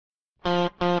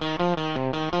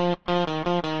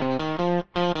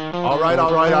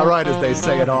all right, as they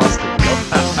say in Austin.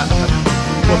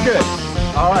 Well, good.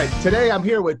 All right, today I'm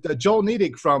here with Joel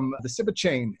Neidig from the SIMBA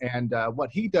Chain, and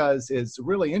what he does is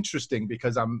really interesting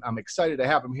because I'm excited to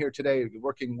have him here today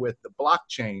working with the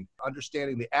blockchain.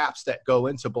 Understanding the apps that go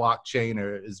into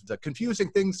blockchain is the confusing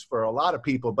things for a lot of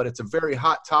people, but it's a very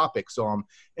hot topic. So I'm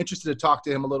interested to talk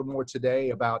to him a little more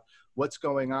today about what's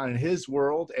going on in his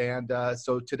world. And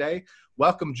so today,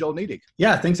 welcome, Joel Neidig.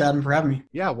 Yeah, thanks, Adam, for having me.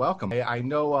 Yeah, welcome. I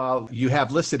know you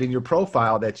have listed in your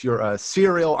profile that you're a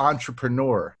serial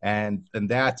entrepreneur, and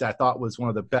that I thought was one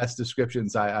of the best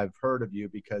descriptions I've heard of you,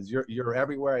 because you're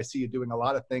everywhere. I see you doing a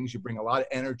lot of things. You bring a lot of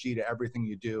energy to everything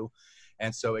you do,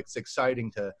 and so it's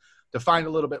exciting to find a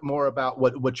little bit more about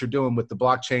what you're doing with the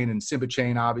blockchain and SIMBA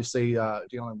Chain, obviously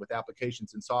dealing with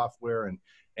applications and software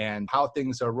and how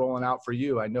things are rolling out for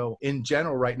you. I know in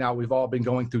general right now, we've all been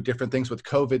going through different things with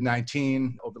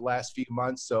COVID-19 over the last few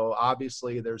months. So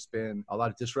obviously there's been a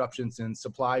lot of disruptions in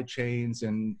supply chains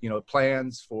and,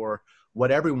 plans for what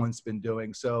everyone's been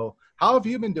doing. So how have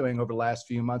you been doing over the last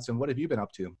few months, and what have you been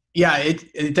up to? Yeah,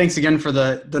 thanks again for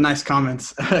the nice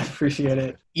comments. I appreciate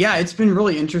it. Yeah, it's been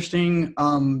really interesting,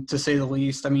 to say the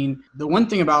least. I mean, the one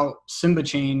thing about SIMBA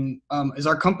Chain is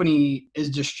our company is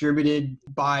distributed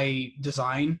by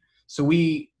design. So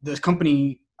this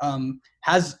company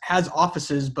has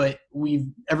offices, but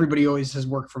everybody always has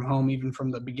worked from home, even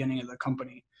from the beginning of the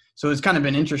company. So it's kind of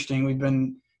been interesting. We've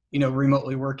been,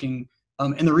 remotely working.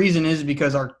 And the reason is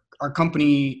because our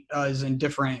company is in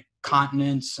different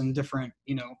continents and different,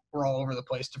 we're all over the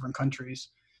place, different countries.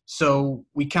 So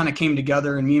we kind of came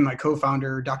together, and me and my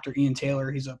co-founder, Dr. Ian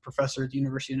Taylor, he's a professor at the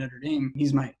University of Notre Dame.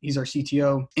 He's our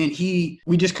CTO. And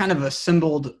we just kind of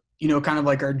assembled, kind of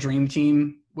like our dream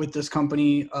team with this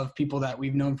company of people that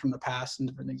we've known from the past and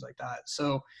different things like that.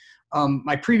 So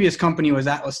my previous company was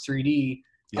Atlas 3D,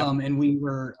 yep. And we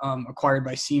were acquired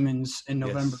by Siemens in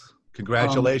November. Yes.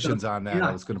 Congratulations on that. Yeah.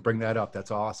 I was going to bring that up.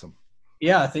 That's awesome.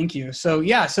 Yeah, thank you. So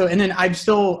and then I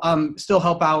still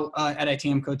help out at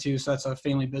ITAMCO too. So that's a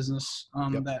family business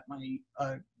Yep. that my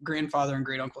grandfather and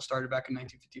great uncle started back in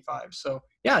 1955. So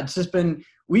yeah, it's just been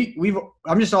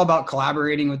I'm just all about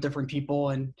collaborating with different people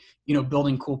and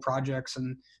building cool projects,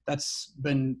 and that's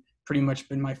been pretty much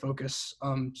been my focus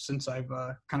since I've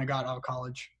kind of got out of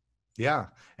college. Yeah,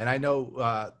 and I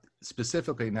know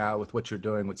specifically now with what you're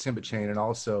doing with SIMBA Chain, and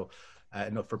also I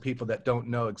know for people that don't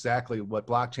know exactly what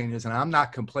blockchain is, and I'm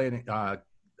not complaining, I'm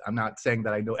not saying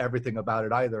that I know everything about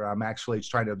it either. I'm actually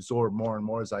just trying to absorb more and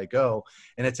more as I go.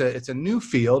 And it's a new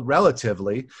field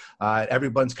relatively.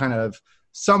 Everyone's kind of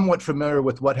somewhat familiar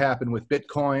with what happened with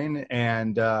Bitcoin,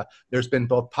 and there's been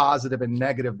both positive and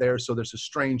negative there. So there's a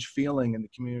strange feeling in the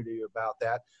community about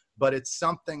that, but it's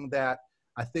something that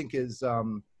I think is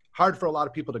hard for a lot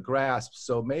of people to grasp.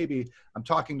 So maybe I'm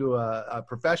talking to a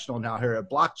professional now here at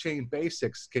Blockchain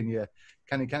Basics. Can you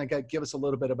kind of give us a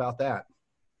little bit about that?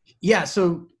 Yeah.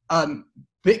 So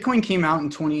Bitcoin came out in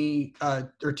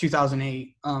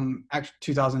 2008, actually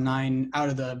 2009,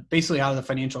 basically out of the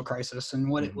financial crisis. And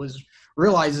what it was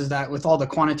realized is that with all the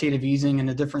quantitative easing and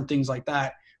the different things like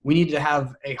that, we needed to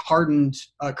have a hardened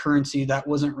currency that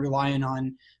wasn't relying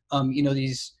on,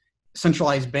 these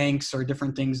centralized banks or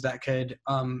different things that could,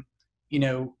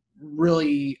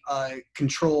 really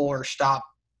control or stop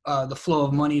the flow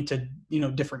of money to,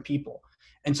 different people.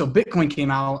 And so Bitcoin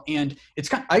came out, and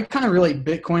I kind of relate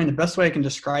Bitcoin. The best way I can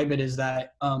describe it is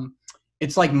that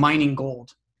it's like mining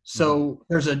gold. So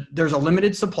there's a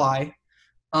limited supply.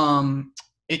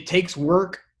 It takes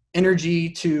work, energy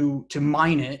to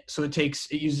mine it. So it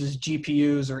uses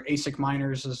GPUs or ASIC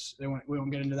miners. We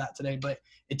won't get into that today, but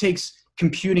it takes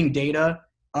computing data,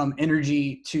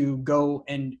 energy to go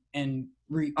and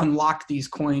unlock these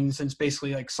coins. And it's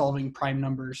basically like solving prime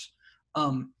numbers.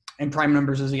 And prime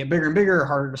numbers, as they get bigger and bigger, are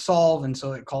harder to solve. And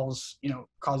so it causes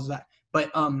that.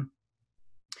 But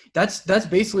that's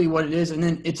basically what it is. And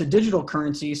then it's a digital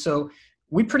currency. So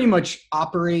we pretty much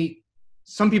operate,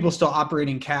 some people still operate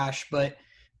in cash, but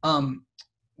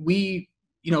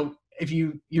if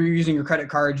you're using your credit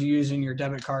cards, you're using your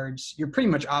debit cards, you're pretty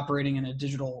much operating in a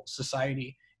digital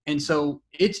society. And so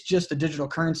it's just a digital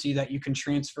currency that you can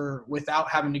transfer without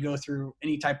having to go through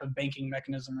any type of banking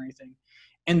mechanism or anything.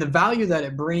 And the value that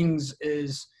it brings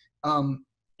is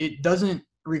it doesn't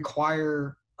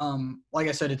require, like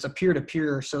I said, it's a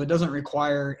peer-to-peer, so it doesn't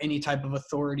require any type of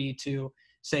authority to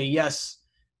say, yes,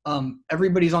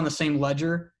 everybody's on the same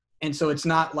ledger. And so it's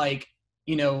not like,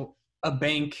 a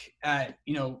bank at,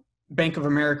 Bank of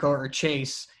America or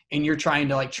Chase, and you're trying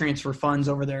to like transfer funds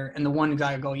over there. And the one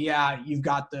guy will go, yeah, you've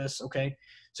got this. Okay.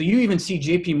 So you even see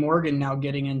JP Morgan now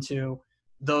getting into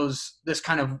this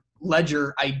kind of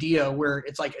ledger idea where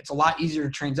it's like it's a lot easier to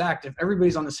transact if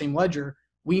everybody's on the same ledger.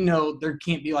 We know there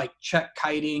can't be like check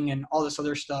kiting and all this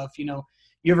other stuff. You know,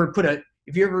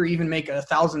 if you ever even make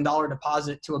 $1,000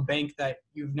 deposit to a bank that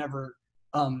you've never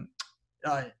done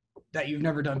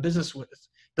business with,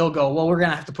 they'll go, well, we're going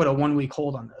to have to put a 1 week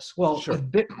hold on this. Well, Sure.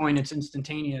 with Bitcoin, it's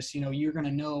instantaneous. You know, you're going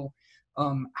to know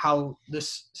how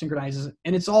this synchronizes,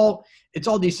 and it's all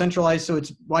decentralized. So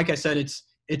it's, like I said,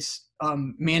 it's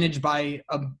managed by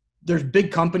there's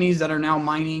big companies that are now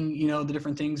mining, you know, the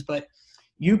different things, but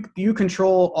you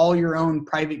control all your own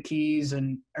private keys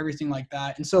and everything like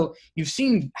that. And so you've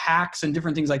seen hacks and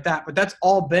different things like that, but that's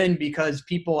all been because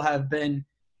people have been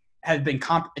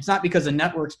it's not because the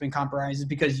network's been compromised. It's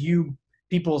because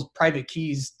people's private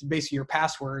keys, basically your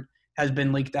password, has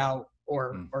been leaked out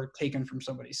or taken from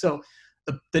somebody. So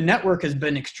the network has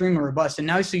been extremely robust. And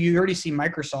now, so you already see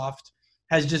Microsoft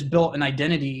has just built an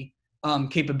identity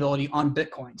capability on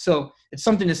Bitcoin. So it's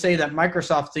something to say that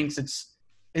Microsoft thinks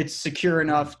it's secure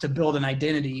enough to build an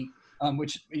identity,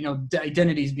 which, you know,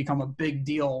 identities become a big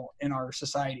deal in our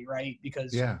society, right?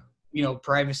 Because, you know,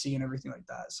 privacy and everything like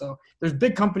that. So there's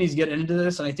big companies get into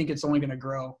this, and I think it's only going to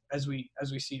grow as we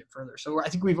see it further. So I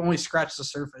think we've only scratched the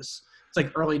surface. It's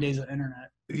like early days of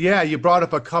internet. Yeah, you brought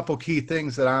up a couple key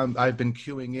things that I've been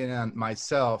queuing in on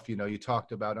myself. You know, you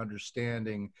talked about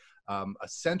understanding a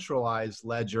centralized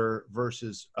ledger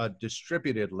versus a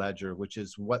distributed ledger, which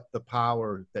is what the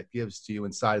power that gives to you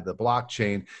inside of the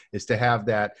blockchain is, to have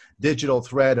that digital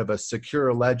thread of a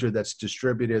secure ledger that's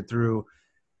distributed through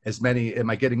as many, am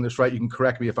I getting this right? You can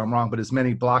correct me if I'm wrong, but as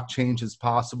many blockchains as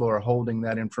possible are holding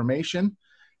that information.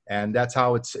 And that's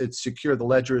how it's secure. The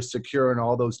ledger is secure in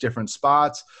all those different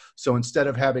spots. So instead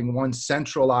of having one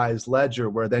centralized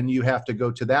ledger where then you have to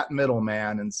go to that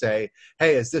middleman and say,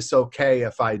 hey, is this okay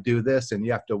if I do this? And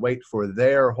you have to wait for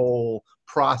their whole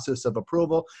process of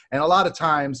approval. And a lot of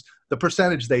times the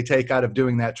percentage they take out of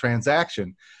doing that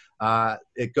transaction,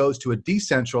 it goes to a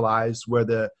decentralized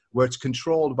where it's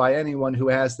controlled by anyone who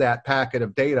has that packet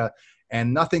of data,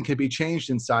 and nothing can be changed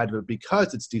inside of it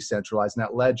because it's decentralized, and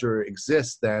that ledger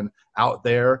exists then out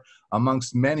there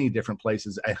amongst many different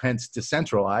places, hence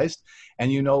decentralized.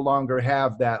 And you no longer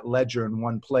have that ledger in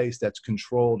one place that's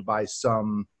controlled by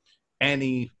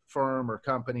any firm or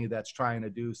company that's trying to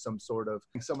do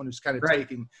someone who's kind of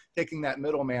taking that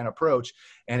middleman approach,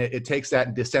 and it takes that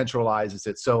and decentralizes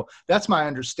it. So that's my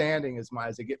understanding as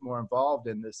I get more involved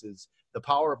in this, is the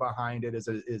power behind it is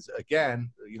again,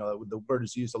 you know, the word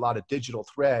is used a lot, of digital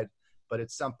thread, but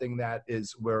it's something that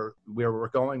is where we're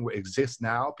going, exists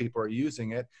now. People are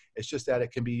using it. It's just that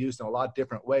it can be used in a lot of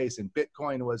different ways. And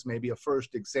Bitcoin was maybe a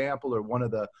first example or one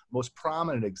of the most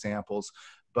prominent examples,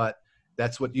 but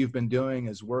that's what you've been doing,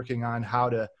 is working on how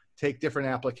to take different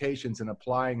applications and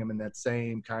applying them in that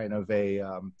same kind of a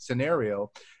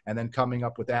scenario, and then coming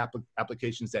up with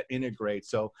applications that integrate.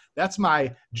 So that's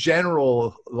my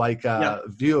general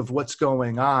view of what's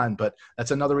going on. But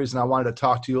that's another reason I wanted to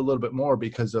talk to you a little bit more,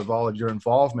 because of all of your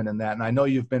involvement in that. And I know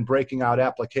you've been breaking out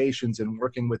applications and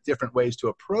working with different ways to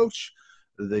approach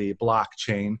the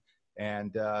blockchain.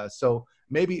 And so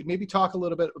maybe talk a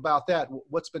little bit about that.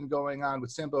 What's been going on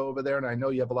with SIMBA over there? And I know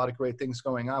you have a lot of great things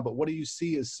going on, but what do you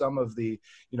see as some of the,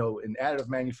 you know, in additive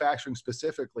manufacturing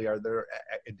specifically, are there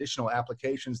additional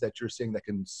applications that you're seeing that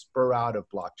can spur out of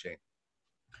blockchain?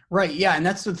 Right. Yeah. And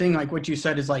that's the thing, like what you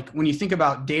said, is like, when you think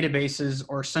about databases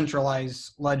or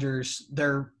centralized ledgers,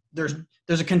 there's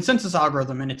a consensus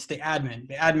algorithm, and it's the admin.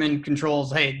 The admin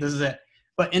controls, hey, this is it.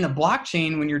 But in a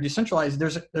blockchain, when you're decentralized,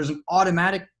 there's an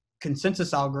automatic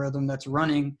consensus algorithm that's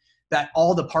running that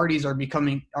all the parties are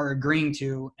agreeing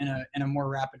to in a more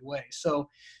rapid way. So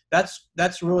that's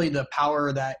really the power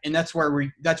and that's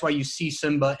why you see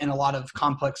SIMBA in a lot of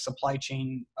complex supply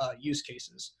chain use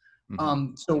cases.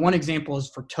 Mm-hmm. So one example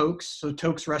is for Tokes. So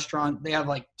Tokes restaurant, they have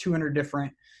like 200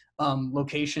 different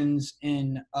locations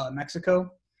in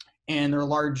Mexico, and they're a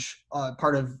large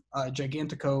part of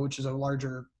Gigantico, which is a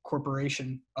larger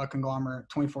corporation conglomerate,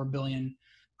 24 billion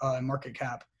market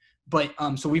cap. But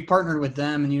so we partnered with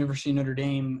them and the University of Notre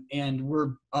Dame, and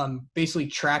we're basically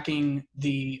tracking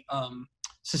the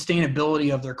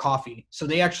sustainability of their coffee. So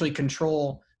they actually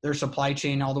control their supply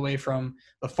chain all the way from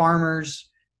the farmers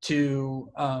to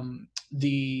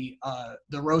the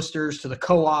roasters to the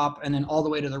co-op, and then all the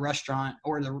way to the restaurant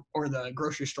or the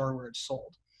grocery store where it's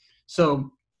sold.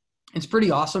 So it's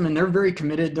pretty awesome, and they're very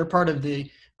committed. They're part of the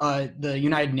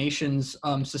United Nations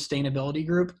sustainability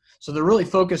group. So they're really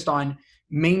focused on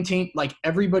maintain, like,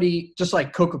 everybody, just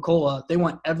like Coca-Cola, they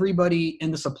want everybody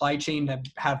in the supply chain to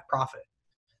have profit.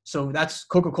 So that's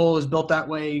Coca-Cola is built that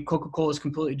way. Coca-Cola is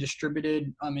completely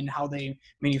distributed in how they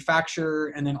manufacture,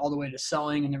 and then all the way to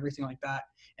selling and everything like that.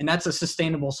 And that's a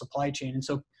sustainable supply chain. And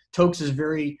so Tokes is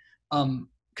very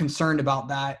concerned about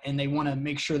that, and they want to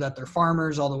make sure that their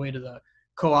farmers all the way to the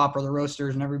co-op or the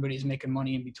roasters and everybody's making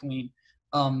money in between.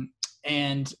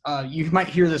 And you might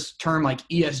hear this term like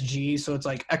ESG. So it's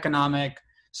like economic,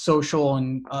 social,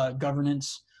 and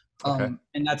governance. Okay.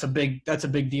 And that's a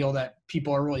big deal that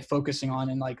people are really focusing on,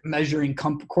 and like measuring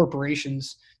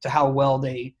corporations to how well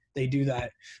they do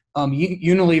that.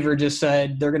 Unilever just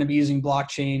said they're going to be using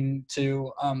blockchain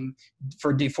to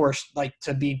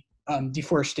be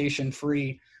deforestation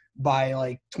free by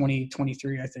like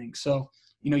 2023, I think. So,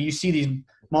 you see these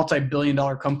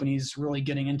multi-billion-dollar companies really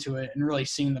getting into it and really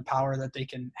seeing the power that they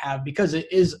can have, because it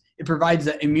provides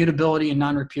that immutability and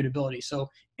non-reputability. So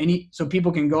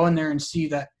people can go in there and see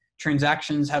that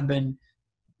transactions have been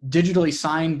digitally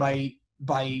signed by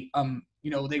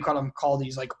they call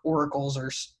these like oracles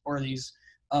or these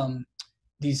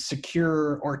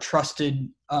secure or trusted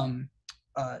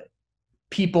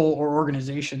people or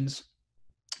organizations,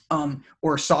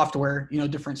 or software,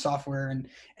 different software. And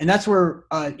that's where,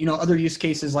 other use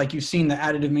cases, like you've seen the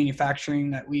additive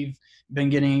manufacturing that we've been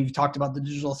getting. You've talked about the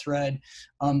digital thread,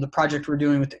 the project we're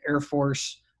doing with the Air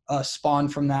Force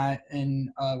spawned from that. And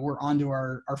we're onto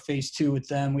our phase 2 with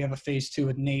them. We have a phase 2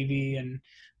 with Navy, and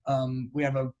we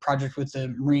have a project with the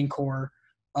Marine Corps.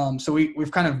 So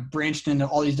we've kind of branched into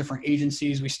all these different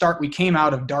agencies. We came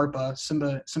out of DARPA.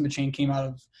 SIMBA Chain came out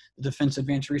of the Defense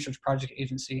Advanced Research Project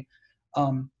Agency.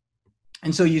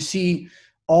 And so you see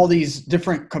all these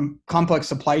different complex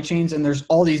supply chains, and there's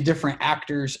all these different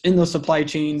actors in those supply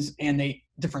chains, and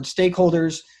different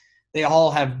stakeholders. They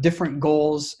all have different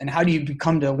goals. And how do you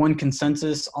come to one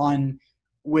consensus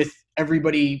with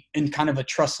everybody in kind of a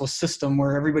trustless system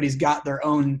where everybody's got their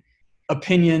own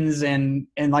opinions and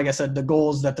like I said, the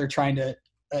goals that they're trying to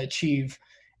achieve.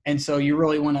 And so you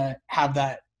really want to have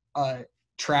that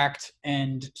tracked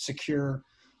and secure.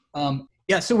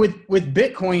 So with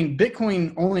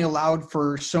Bitcoin only allowed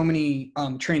for so many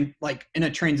like in a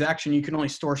transaction, you can only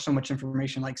store so much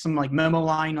information, like some like memo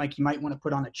line, like you might want to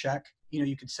put on a check.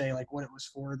 You could say like what it was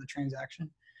for, the transaction,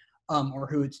 or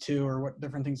who it's to, or what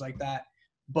different things like that.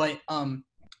 But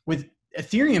with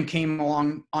Ethereum came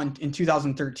along in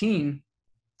 2013,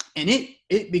 and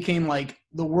it became like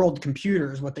the world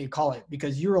computer is what they call it,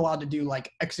 because you're allowed to do like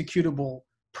executable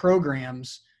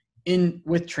programs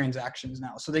with transactions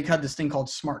now. So they had this thing called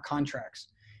smart contracts,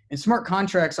 and smart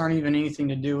contracts aren't even anything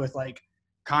to do with like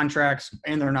contracts,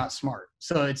 and they're not smart.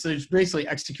 So it's basically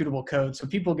executable code. So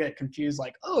people get confused,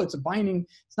 like, oh, it's a binding.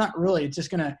 It's not really. It's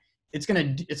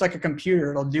like a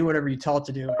computer. It'll do whatever you tell it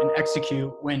to do and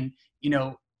execute when,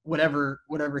 whatever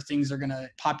things are going to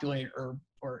populate or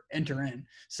enter in.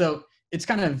 So it's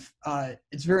kind of,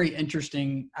 it's very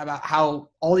interesting about how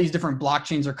all these different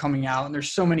blockchains are coming out, and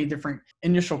there's so many different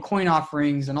initial coin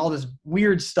offerings and all this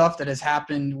weird stuff that has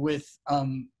happened with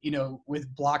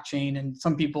blockchain. And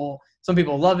some people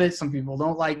love it. Some people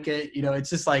don't like it. It's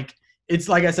just like, it's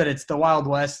like I said, it's the Wild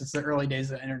West. It's the early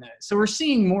days of the internet. So we're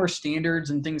seeing more standards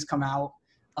and things come out.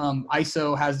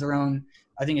 ISO has their own,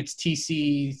 I think it's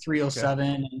TC 307.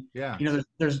 Okay. And, yeah.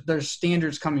 There's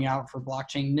standards coming out for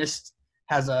blockchain. NIST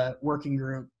has a working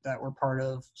group that we're part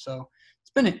of. So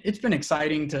it's been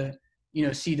exciting to,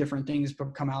 see different things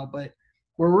come out. But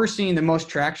where we're seeing the most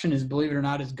traction is, believe it or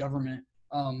not, is government,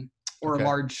 or okay.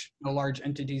 large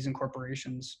entities and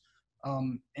corporations.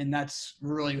 And that's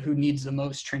really who needs the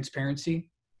most transparency.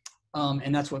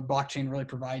 And that's what blockchain really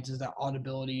provides, is that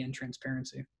auditability and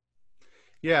transparency.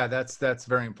 Yeah, that's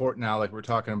very important now, like we're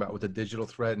talking about with the digital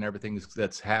thread and everything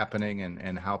that's happening,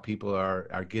 and how people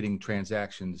are getting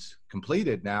transactions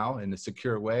completed now in a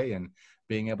secure way, and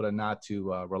being able to not to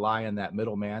rely on that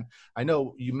middleman. I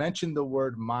know you mentioned the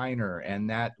word miner, and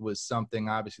that was something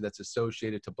obviously that's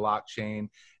associated to blockchain,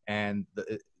 and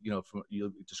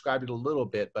you described it a little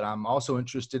bit, but I'm also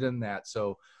interested in that.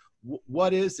 So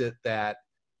what is it that,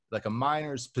 like, a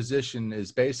miner's position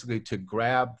is basically to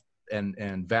grab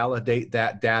and validate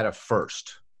that data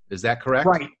first? Is that correct?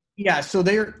 Right. Yeah. So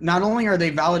they're not only are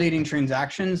they validating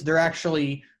transactions, they're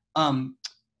actually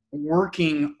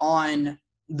working on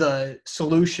the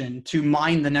solution to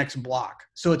mine the next block.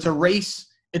 So it's a race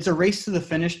to the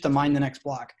finish to mine the next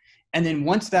block. And then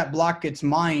once that block gets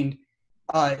mined,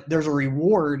 there's a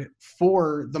reward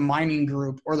for the mining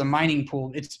group or the mining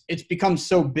pool. It's become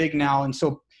so big now. And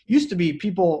so used to be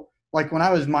people, like when I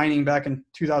was mining back in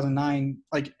 2009,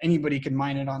 like anybody could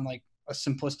mine it on like a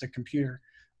simplistic computer.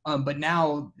 But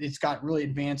now it's got really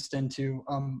advanced into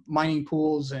mining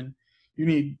pools, and you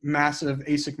need massive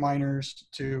ASIC miners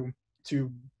to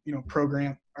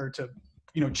program or to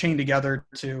chain together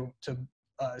to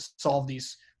solve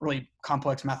these really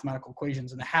complex mathematical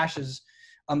equations. And the hashes,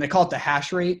 they call it the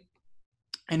hash rate,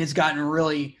 and it's gotten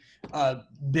really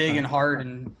big and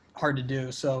hard to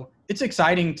do. So it's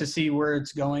exciting to see where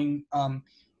it's going.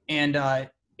 And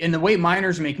the way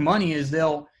miners make money is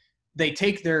they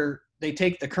take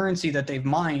the currency that they've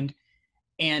mined,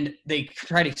 and they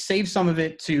try to save some of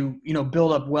it to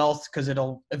build up wealth because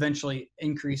it'll eventually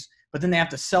increase. But then they have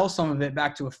to sell some of it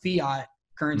back to a fiat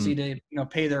currency to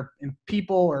pay their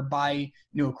people or buy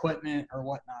new equipment or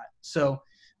whatnot. So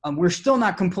we're still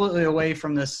not completely away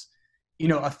from this,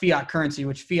 a fiat currency,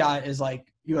 which fiat is like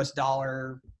US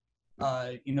dollar,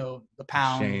 the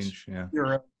pound, Exchange,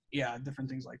 euro, different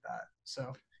things like that.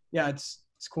 So yeah, it's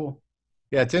cool.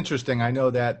 Yeah, it's interesting. I know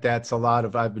that that's a lot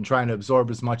of, I've been trying to absorb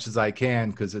as much as I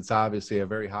can because it's obviously a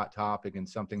very hot topic and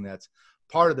something that's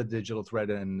part of the digital thread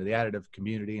and the additive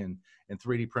community and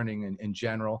 3D printing in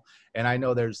general. And I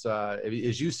know there's,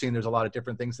 as you've seen, there's a lot of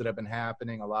different things that have been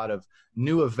happening, a lot of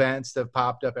new events that have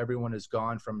popped up. Everyone has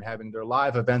gone from having their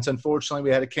live events. Unfortunately, we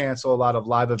had to cancel a lot of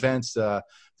live events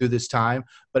through this time,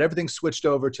 but everything switched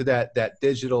over to that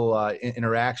digital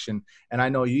interaction. And I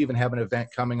know you even have an event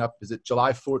coming up. Is it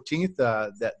July 14th?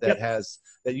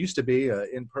 That used to be an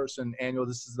in-person annual.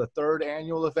 This is the third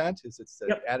annual event. It's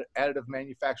the Additive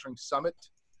Manufacturing Summit.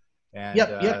 And,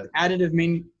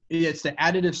 It's the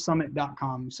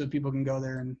additivesummit.com, so people can go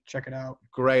there and check it out.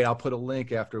 Great. I'll put a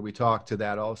link after we talk to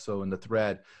that also in the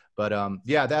thread. But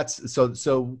that's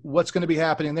so what's going to be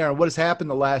happening there, and what has happened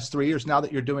the last 3 years now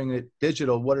that you're doing it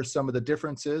digital? What are some of the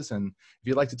differences? And if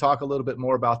you'd like to talk a little bit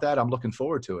more about that, I'm looking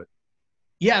forward to it.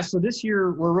 Yeah, so this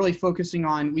year we're really focusing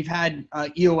on, we've had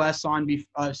EOS on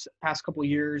past couple of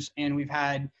years, and we've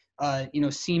had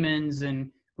Siemens,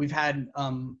 and we've had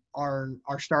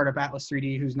our startup Atlas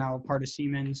 3D, who's now a part of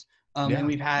Siemens, and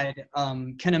we've had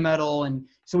Kennametal, and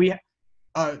so we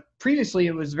previously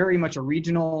it was very much a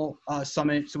regional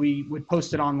summit, so we would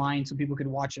post it online so people could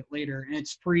watch it later, and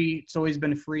it's free. It's always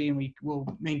been free, and we'll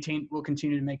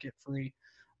continue to make it free.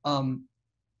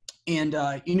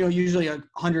 Usually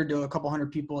 100 to a couple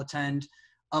hundred people attend.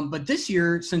 But this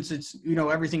year, since it's,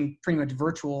 everything pretty much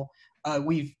virtual,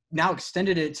 we've now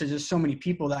extended it to just so many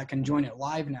people that can join it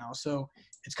live now. So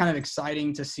it's kind of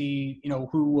exciting to see,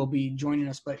 who will be joining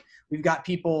us. But we've got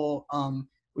people,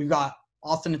 we've got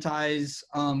Authentize,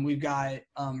 we've got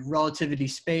Relativity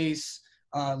Space,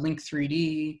 Link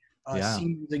 3D,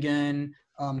 Siemens again,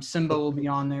 SIMBA will be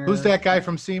on there. Who's that guy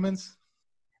from Siemens?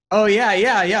 Oh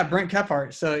yeah, Brent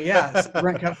Kephart. So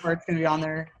Brent Kephart's gonna be on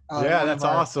there. That's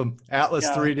awesome. Atlas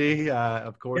 3D,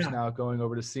 of course, now going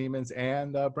over to Siemens,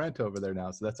 and Brent over there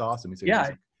now. So that's awesome. He's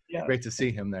great to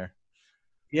see him there.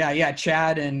 Yeah.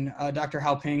 Chad and Dr.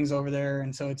 Hao Ping's over there,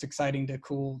 and so it's exciting to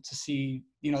see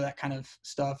that kind of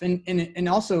stuff, and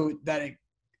also that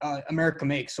America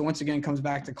Makes. So once again, it comes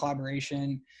back to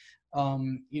collaboration.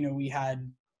 We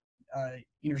had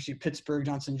University of Pittsburgh,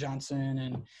 Johnson & Johnson,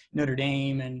 and Notre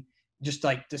Dame, and just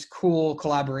like this cool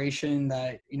collaboration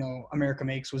that America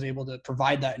Makes was able to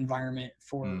provide that environment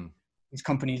for these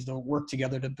companies to work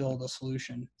together to build a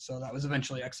solution. So that was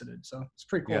eventually exited. So it's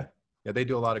pretty cool. Yeah, they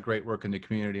do a lot of great work in the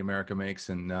community, America Makes,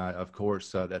 and of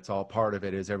course, that's all part of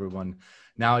it. Is everyone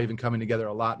now even coming together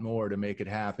a lot more to make it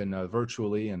happen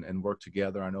virtually and work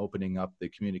together on opening up the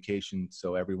communication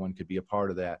so everyone could be a part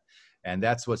of that. And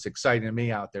that's what's exciting to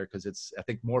me out there, because I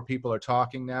think more people are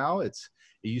talking now. It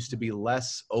used to be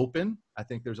less open. I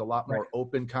think there's a lot more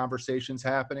open conversations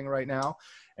happening right now.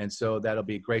 And so that'll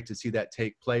be great to see that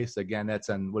take place. Again, that's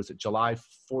on, what is it, July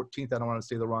 14th? I don't want to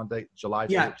say the wrong date. July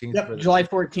 14th. July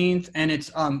 14th. And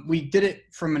it's, we did it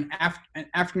from an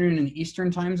afternoon in the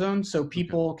Eastern time zone. So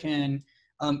people can,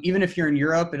 even if you're in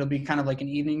Europe, it'll be kind of like an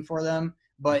evening for them.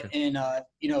 But in,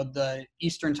 the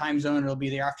Eastern time zone, it'll be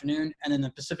the afternoon. And in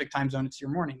the Pacific time zone, it's your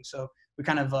morning. So we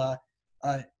kind of,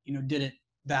 did it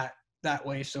that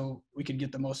way so we could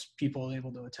get the most people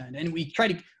able to attend. And we try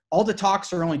to, all the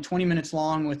talks are only 20 minutes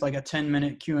long with like a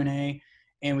 10-minute Q&A,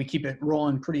 and we keep it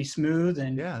rolling pretty smooth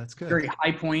and that's good. Very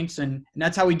high points. And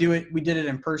that's how we do it. We did it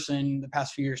in person the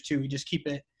past few years too. We just keep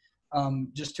it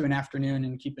just to an afternoon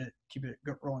and keep it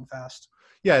rolling fast.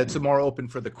 Yeah, it's more open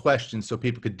for the questions, so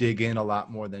people could dig in a lot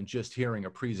more than just hearing a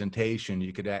presentation.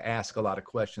 You could ask a lot of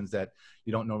questions that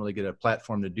you don't normally get a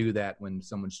platform to do that when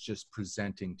someone's just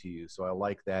presenting to you. So I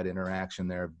like that interaction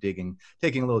there of taking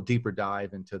a little deeper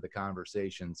dive into the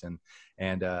conversations and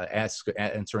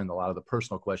answering a lot of the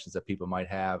personal questions that people might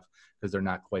have because they're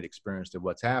not quite experienced at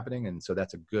what's happening. And so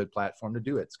that's a good platform to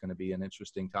do it. It's going to be an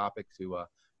interesting topic to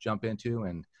jump into,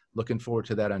 and looking forward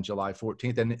to that on July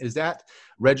 14th. And is that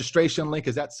registration link,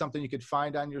 is that something you could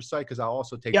find on your site? Because I'll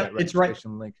also take that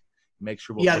registration link. Make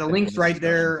sure we'll the link's right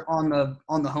there on the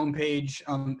homepage.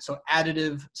 So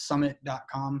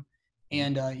additivesummit.com.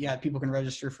 And people can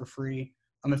register for free.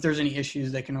 If there's any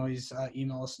issues, they can always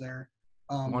email us there.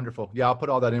 Wonderful. Yeah, I'll put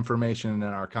all that information in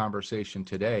our conversation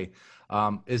today.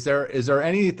 Is there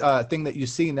any thing that you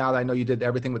see now that I know you did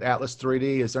everything with Atlas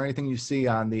 3D? Is there anything you see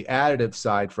on the additive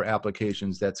side for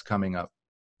applications that's coming up?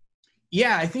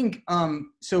 Yeah, I think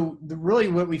really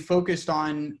what we focused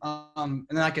on, and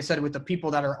like I said, with the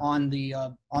people that are on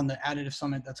the Additive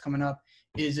Summit that's coming up,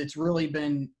 is it's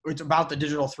about the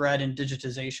digital thread and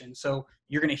digitization. So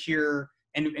you're going to hear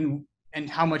and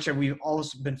how much have we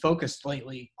also been focused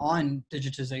lately on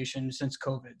digitization since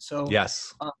COVID. So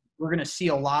yes, we're going to see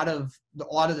a lot of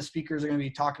the speakers are going to be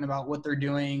talking about what they're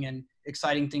doing and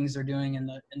exciting things they're doing in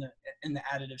the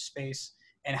additive space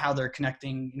and how they're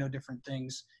connecting, different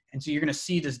things. And so you're going to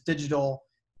see this digital,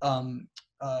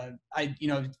 it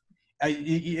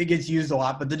gets used a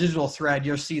lot, but the digital thread,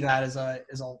 you'll see that as a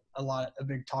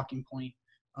big talking point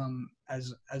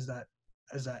as that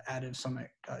additive summit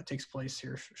takes place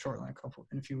here shortly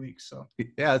in a few weeks. So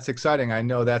yeah, it's exciting. I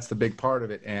know that's the big part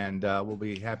of it, and we'll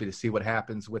be happy to see what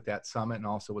happens with that summit and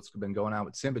also what's been going on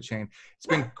with SIMBA Chain. It's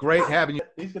been great having you.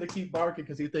 He's going to keep barking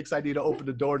because he thinks I need to open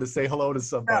the door to say hello to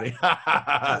somebody.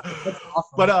 That's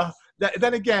awesome. But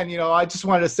then again, I just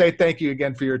wanted to say thank you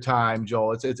again for your time,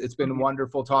 Joel. It's been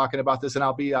wonderful talking about this, and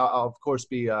I'll of course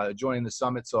be joining the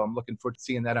summit. So I'm looking forward to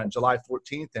seeing that on July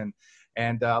 14th,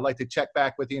 and I'd like to check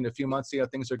back with you in a few months, see how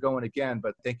things are going again.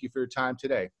 But thank you for your time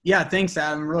today. Yeah, thanks,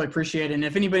 Adam. Really appreciate it. And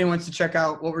if anybody wants to check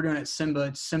out what we're doing at SIMBA,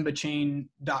 it's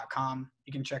simbachain.com.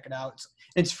 You can check it out.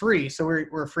 It's free, so we're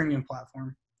a freemium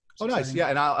platform. Oh, nice. Yeah,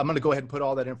 and I'm going to go ahead and put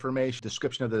all that information,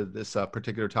 description of this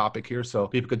particular topic here, so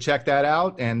people can check that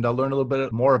out and learn a little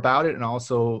bit more about it, and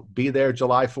also be there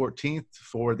July 14th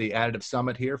for the Additive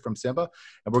Summit here from SIMBA,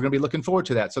 and we're going to be looking forward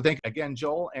to that. So thank you again,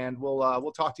 Joel, and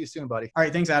we'll talk to you soon, buddy. All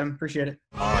right, thanks, Adam. Appreciate it.